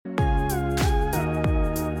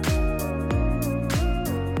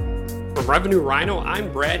From Revenue Rhino,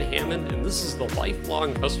 I'm Brad Hammond, and this is the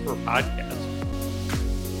Lifelong Customer Podcast.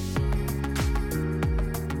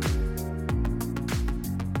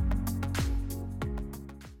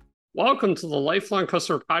 Welcome to the Lifelong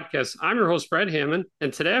Customer Podcast. I'm your host, Brad Hammond,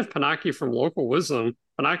 and today I have Pinaki from Local Wisdom.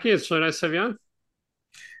 Pinaki, it's really nice to have you on.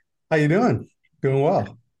 How you doing? Doing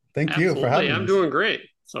well. Thank you for Absolutely, having I'm us. doing great.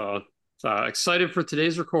 So excited for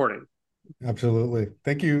today's recording. Absolutely.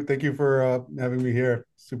 Thank you. Thank you for having me here.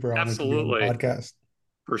 Super honored to be on the Absolutely, podcast.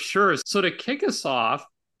 for sure. So to kick us off,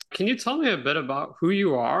 can you tell me a bit about who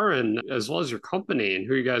you are and as well as your company and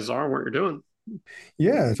who you guys are and what you're doing?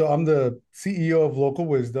 Yeah, so I'm the CEO of Local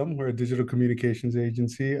Wisdom. We're a digital communications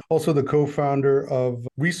agency. Also the co-founder of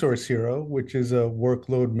Resource Hero, which is a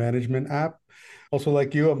workload management app. Also,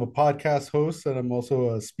 like you, I'm a podcast host and I'm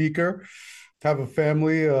also a speaker. Have a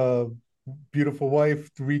family, a beautiful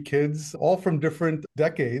wife, three kids, all from different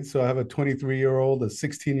decades. So I have a 23-year-old, a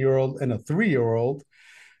 16-year-old, and a 3-year-old.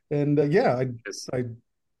 And I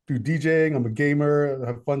do DJing. I'm a gamer. I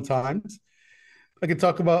have fun times. I could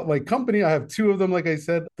talk about my company. I have two of them. Like I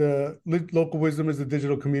said, the Local Wisdom is a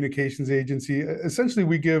digital communications agency. Essentially,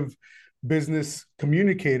 we give business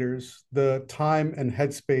communicators the time and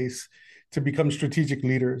headspace to become strategic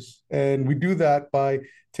leaders. And we do that by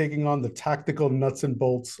taking on the tactical nuts and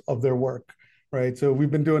bolts of their work, right? So we've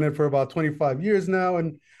been doing it for about 25 years now,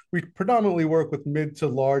 and we predominantly work with mid to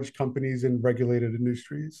large companies in regulated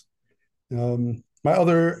industries. My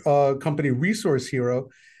other company, Resource Hero,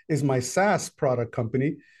 is my SaaS product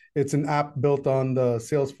company. It's an app built on the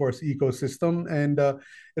Salesforce ecosystem, and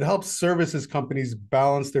it helps services companies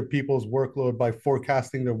balance their people's workload by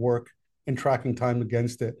forecasting their work and tracking time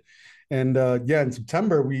against it. And in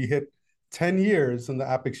September, we hit 10 years on the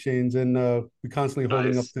AppExchange, and we're constantly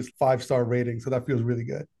holding up Nice. this 5-star rating. So that feels really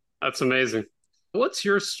good. That's amazing. What's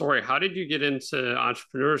your story? How did you get into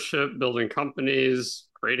entrepreneurship, building companies,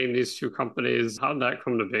 creating these two companies? How did that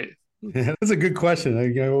come to be? Yeah, that's a good question.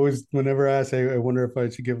 I always, whenever asked, I wonder if I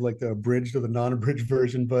should give like the abridged or the non-abridged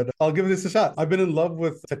version, but I'll give this a shot. I've been in love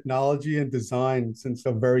with technology and design since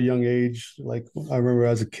a very young age. Like I remember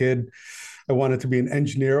as a kid, I wanted to be an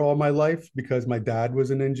engineer all my life because my dad was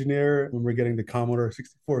an engineer. I remember getting the Commodore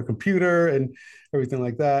 64 computer and everything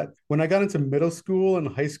like that. When I got into middle school and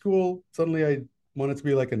high school, suddenly I wanted to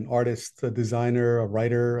be like an artist, a designer, a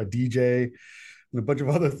writer, a DJ, and a bunch of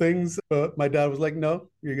other things. But my dad was like, no,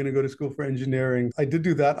 you're going to go to school for engineering. I did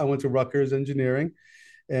do that. I went to Rutgers Engineering,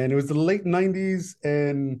 and it was the late 90s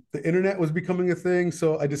and the internet was becoming a thing.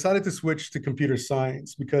 So I decided to switch to computer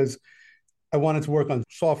science because I wanted to work on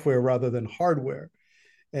software rather than hardware.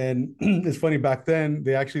 And it's funny, back then,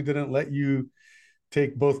 they actually didn't let you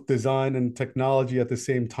take both design and technology at the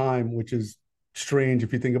same time, which is strange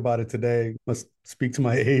if you think about it today. Must speak to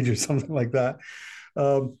my age or something like that.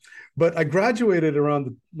 Um, but I graduated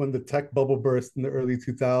when the tech bubble burst in the early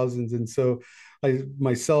 2000s. And so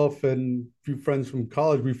myself and a few friends from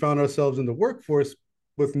college, we found ourselves in the workforce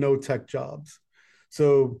with no tech jobs.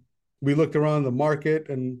 So we looked around the market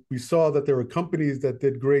and we saw that there were companies that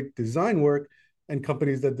did great design work and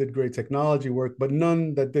companies that did great technology work, but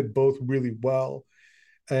none that did both really well.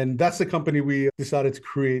 And that's the company we decided to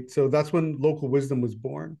create. So that's when Local Wisdom was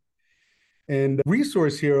born. And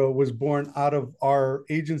Resource Hero was born out of our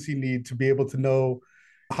agency need to be able to know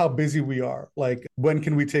how busy we are. Like, when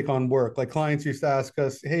can we take on work? Like, clients used to ask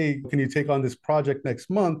us, hey, can you take on this project next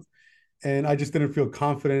month? And I just didn't feel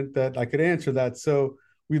confident that I could answer that. So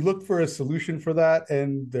we looked for a solution for that,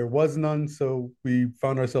 and there was none. So we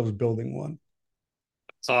found ourselves building one.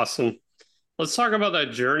 It's awesome. Let's talk about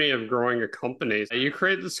that journey of growing a company. You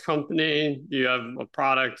create this company, you have a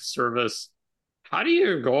product, service. How do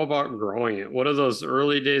you go about growing it? What do those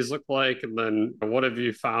early days look like? And then what have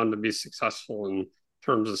you found to be successful in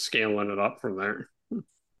terms of scaling it up from there? Yeah,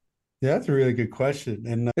 that's a really good question.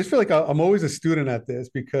 And I just feel like I'm always a student at this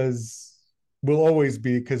because we'll always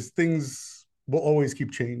be, because things will always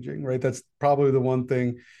keep changing, right? That's probably the one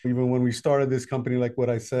thing, even when we started this company, like what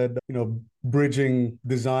I said, bridging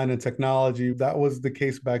design and technology, that was the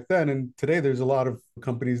case back then. And today there's a lot of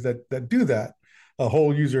companies that do that. A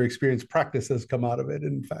whole user experience practice has come out of it,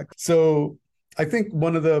 in fact. So I think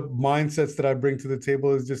one of the mindsets that I bring to the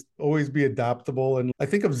table is just always be adaptable. And I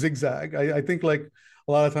think of zigzag. I think like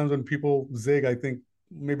a lot of times when people zig, I think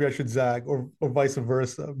maybe I should zag, or vice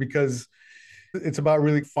versa, because it's about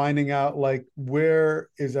really finding out like where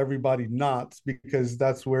is everybody not, because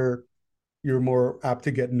that's where you're more apt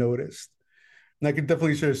to get noticed. And I could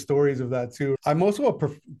definitely share stories of that too. I'm also a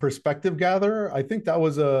perspective gatherer. I think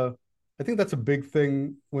that's a big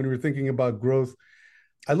thing when we're thinking about growth.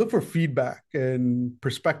 I look for feedback and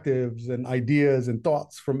perspectives and ideas and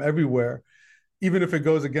thoughts from everywhere, even if it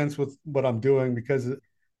goes against with what I'm doing. Because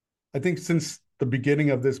I think since the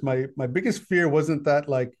beginning of this, my biggest fear wasn't that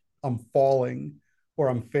like I'm falling or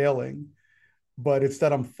I'm failing, but it's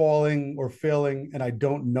that I'm falling or failing and I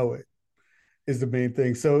don't know it is the main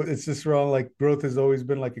thing. So it's just wrong. Like growth has always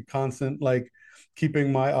been like a constant, like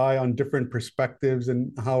keeping my eye on different perspectives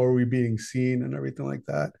and how are we being seen and everything like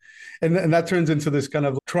that. And that turns into this kind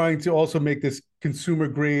of trying to also make this consumer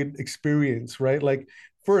grade experience, right? Like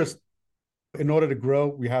first, in order to grow,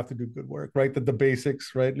 we have to do good work, right? The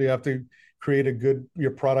basics, right? You have to create a good,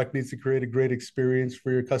 your product needs to create a great experience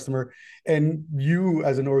for your customer. And you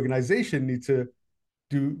as an organization need to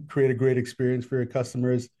create a great experience for your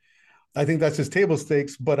customers. I think that's just table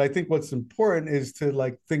stakes, but I think what's important is to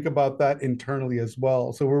like think about that internally as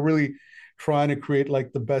well. So we're really trying to create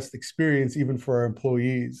like the best experience even for our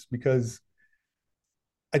employees because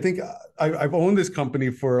I think I've owned this company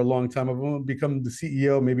for a long time. I've only become the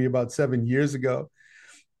CEO maybe about 7 years ago,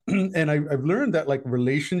 and I've learned that like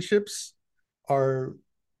relationships are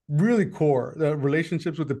really core. The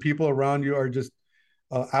relationships with the people around you are just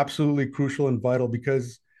absolutely crucial and vital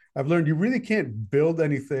because I've learned you really can't build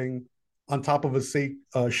anything on top of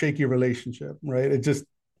a shaky relationship, right?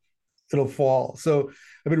 It'll fall. So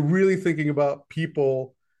I've been really thinking about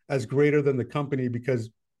people as greater than the company because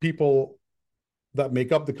people that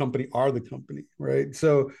make up the company are the company, right?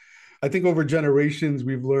 So I think over generations,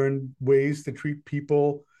 we've learned ways to treat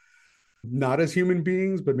people not as human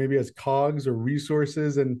beings, but maybe as cogs or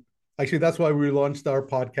resources. And actually, that's why we launched our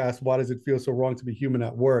podcast, Why Does It Feel So Wrong to Be Human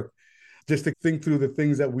at Work? Just to think through the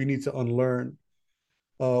things that we need to unlearn.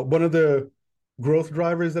 One of the growth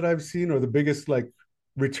drivers that I've seen, or the biggest like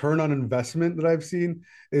return on investment that I've seen,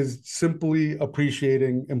 is simply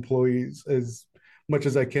appreciating employees as much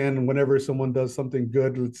as I can. Whenever someone does something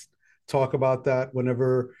good, let's talk about that.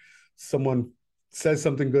 Whenever someone says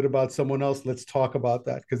something good about someone else, let's talk about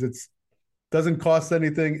that because it's doesn't cost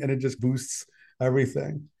anything and it just boosts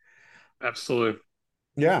everything. Absolutely.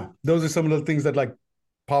 Yeah, those are some of the things that like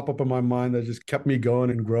pop up in my mind that just kept me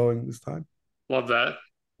going and growing this time. Love that.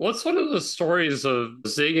 What's one of the stories of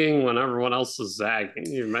zigging when everyone else is zagging?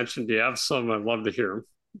 You mentioned you have some. I'd love to hear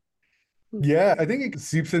them. Yeah, I think it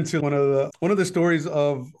seeps into one of the stories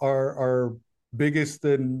of our biggest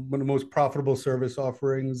and one of the most profitable service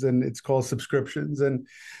offerings, and it's called subscriptions. And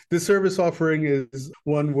this service offering is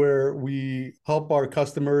one where we help our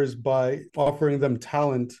customers by offering them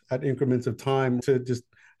talent at increments of time to just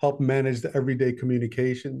help manage the everyday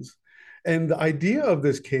communications. And the idea of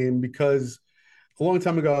this came because a long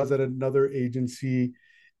time ago, I was at another agency,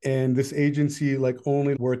 and this agency like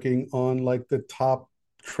only working on like the top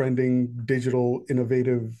trending digital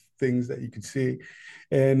innovative things that you could see,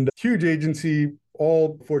 and huge agency,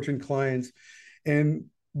 all Fortune clients. And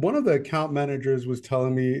one of the account managers was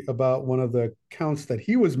telling me about one of the accounts that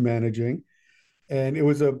he was managing, and it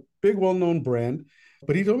was a big, well-known brand.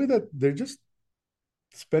 But he told me that they're just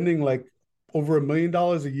spending like over $1 million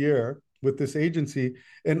a year with this agency.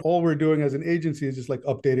 And all we're doing as an agency is just like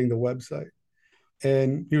updating the website.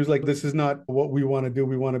 And he was like, this is not what we want to do.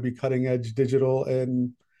 We want to be cutting edge digital.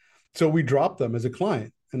 And so we dropped them as a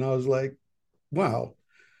client. And I was like, wow,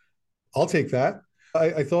 I'll take that.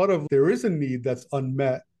 I thought of there is a need that's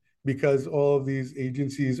unmet because all of these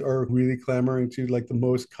agencies are really clamoring to like the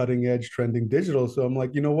most cutting edge trending digital. So I'm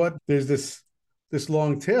like, you know what? There's this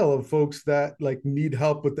long tail of folks that like need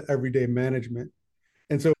help with the everyday management.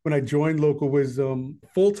 And so when I joined Local Wisdom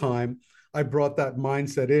full time, I brought that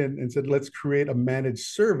mindset in and said, let's create a managed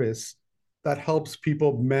service that helps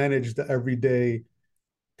people manage the everyday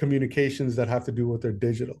communications that have to do with their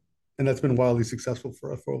digital. And that's been wildly successful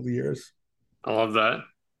for us for over the years. I love that.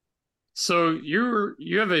 So you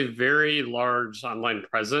have a very large online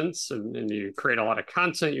presence and you create a lot of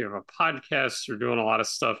content. You have a podcast. You're doing a lot of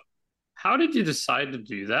stuff. How did you decide to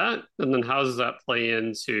do that? And then how does that play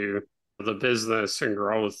into the business and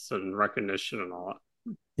growth and recognition and all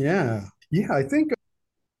that? Yeah. Yeah. I think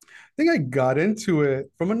I got into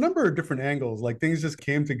it from a number of different angles. Like things just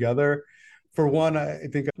came together. For one, I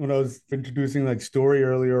think when I was introducing like story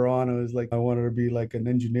earlier on, I was like, I wanted to be like an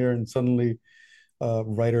engineer, and suddenly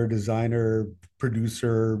writer, designer,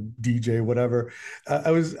 producer, DJ, whatever.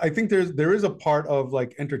 I think there is a part of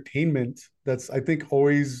like entertainment that's I think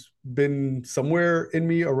always been somewhere in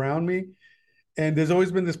me, around me. And there's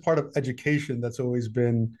always been this part of education that's always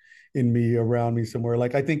been in me, around me somewhere.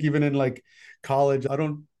 Like I think even in like college, I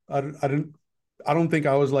don't think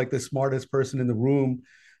I was like the smartest person in the room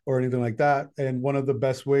or anything like that. And one of the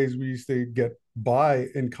best ways we used to get by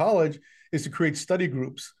in college is to create study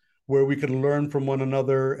groups where we could learn from one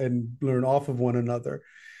another and learn off of one another.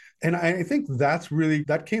 And I think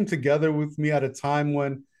that came together with me at a time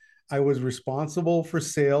when I was responsible for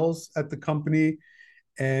sales at the company.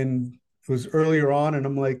 And it was earlier on. And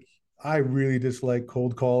I'm like, I really dislike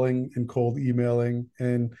cold calling and cold emailing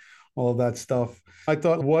and all of that stuff. I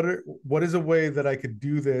thought, what is a way that I could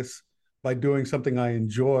do this by doing something I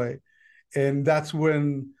enjoy? And that's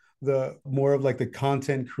when the more of like the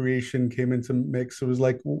content creation came into mix. It was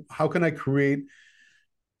like, how can I create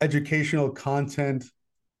educational content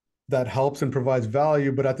that helps and provides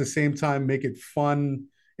value, but at the same time make it fun,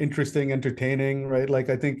 interesting, entertaining, right? Like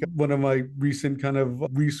I think one of my recent kind of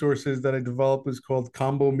resources that I developed was called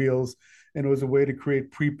Combo Meals, and it was a way to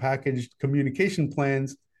create prepackaged communication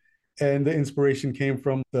plans. And the inspiration came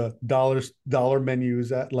from the dollar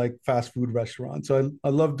menus at like fast food restaurants. So I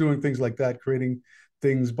love doing things like that, creating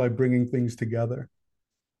things by bringing things together.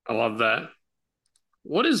 I love that.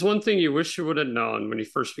 What is one thing you wish you would have known when you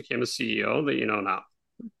first became a CEO that you know now?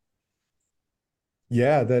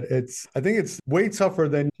 Yeah, I think it's way tougher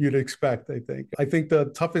than you'd expect. I think the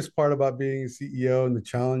toughest part about being a CEO and the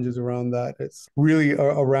challenges around that, it's really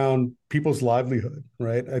around people's livelihood,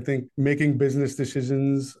 right? I think making business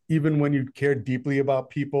decisions, even when you care deeply about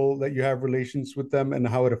people, that you have relations with them and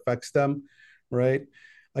how it affects them, right?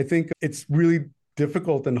 I think it's really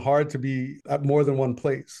difficult and hard to be at more than one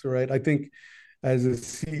place, right? I think as a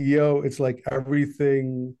CEO, it's like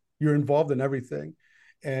everything, you're involved in everything.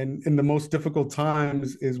 And in the most difficult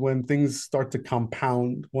times is when things start to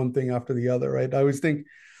compound one thing after the other, right? I always think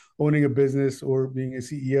owning a business or being a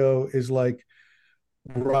CEO is like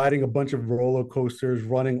riding a bunch of roller coasters,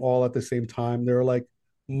 running all at the same time. There are like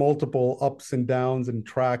multiple ups and downs and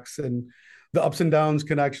tracks, and the ups and downs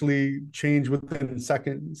can actually change within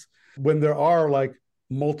seconds. When there are like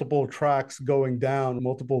multiple tracks going down,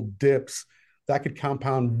 multiple dips, that could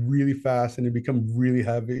compound really fast and it become really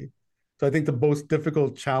heavy. So I think the most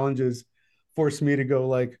difficult challenges forced me to go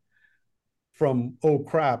like from oh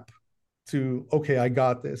crap to okay, I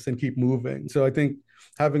got this and keep moving. So I think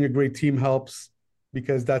having a great team helps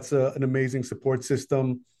because that's an amazing support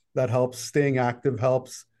system that helps. Staying active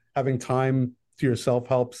helps. Having time to yourself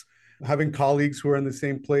helps. Having colleagues who are in the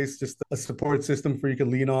same place, just a support system for you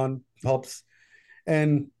can lean on helps.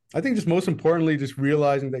 And I think just most importantly, just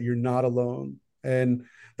realizing that you're not alone and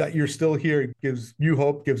that you're still here gives you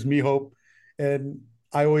hope, gives me hope. And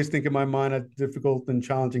I always think in my mind at difficult and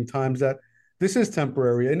challenging times that this is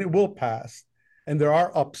temporary and it will pass. And there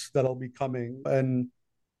are ups that'll be coming. And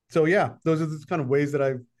so, yeah, those are the kind of ways that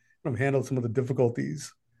I've handled some of the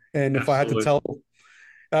difficulties. And if I had to Absolutely.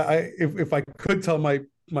 tell, if I could tell my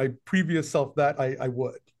previous self that, I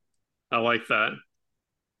would. I like that.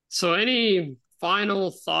 So, any final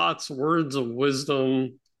thoughts, words of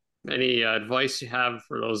wisdom, any advice you have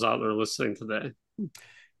for those out there listening today?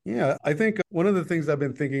 Yeah, I think one of the things I've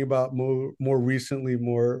been thinking about more recently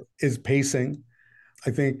more is pacing.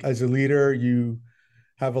 I think as a leader, you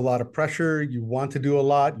have a lot of pressure, you want to do a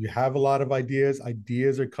lot, you have a lot of ideas,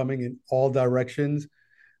 ideas are coming in all directions,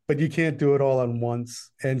 but you can't do it all at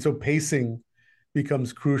once. And so pacing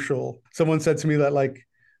becomes crucial. Someone said to me that like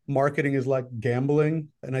marketing is like gambling,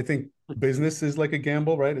 and I think business is like a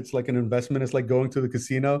gamble, right? It's like an investment, it's like going to the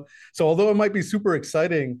casino. So although it might be super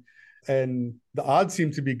exciting and the odds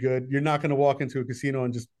seem to be good, you're not going to walk into a casino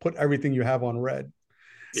and just put everything you have on red.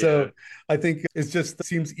 Yeah, So I think it just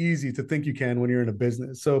seems easy to think you can when you're in a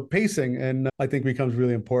business. So pacing, and I think becomes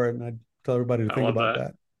really important. I tell everybody to I think love about that.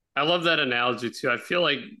 that. I love that analogy too. I feel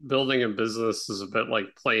like building a business is a bit like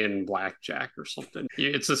playing blackjack or something.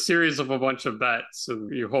 It's a series of a bunch of bets,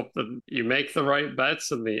 and you hope that you make the right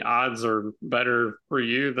bets, and the odds are better for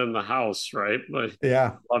you than the house, right? Like,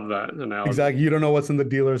 Yeah, love that analogy. exactly. You don't know what's in the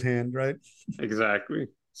dealer's hand, right? Exactly.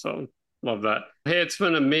 So, love that. Hey, it's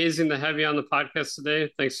been amazing to have you on the podcast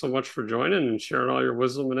today. Thanks so much for joining and sharing all your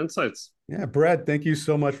wisdom and insights. Yeah, Brad, thank you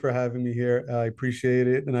so much for having me here. I appreciate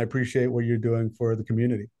it, and I appreciate what you're doing for the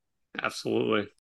community. Absolutely.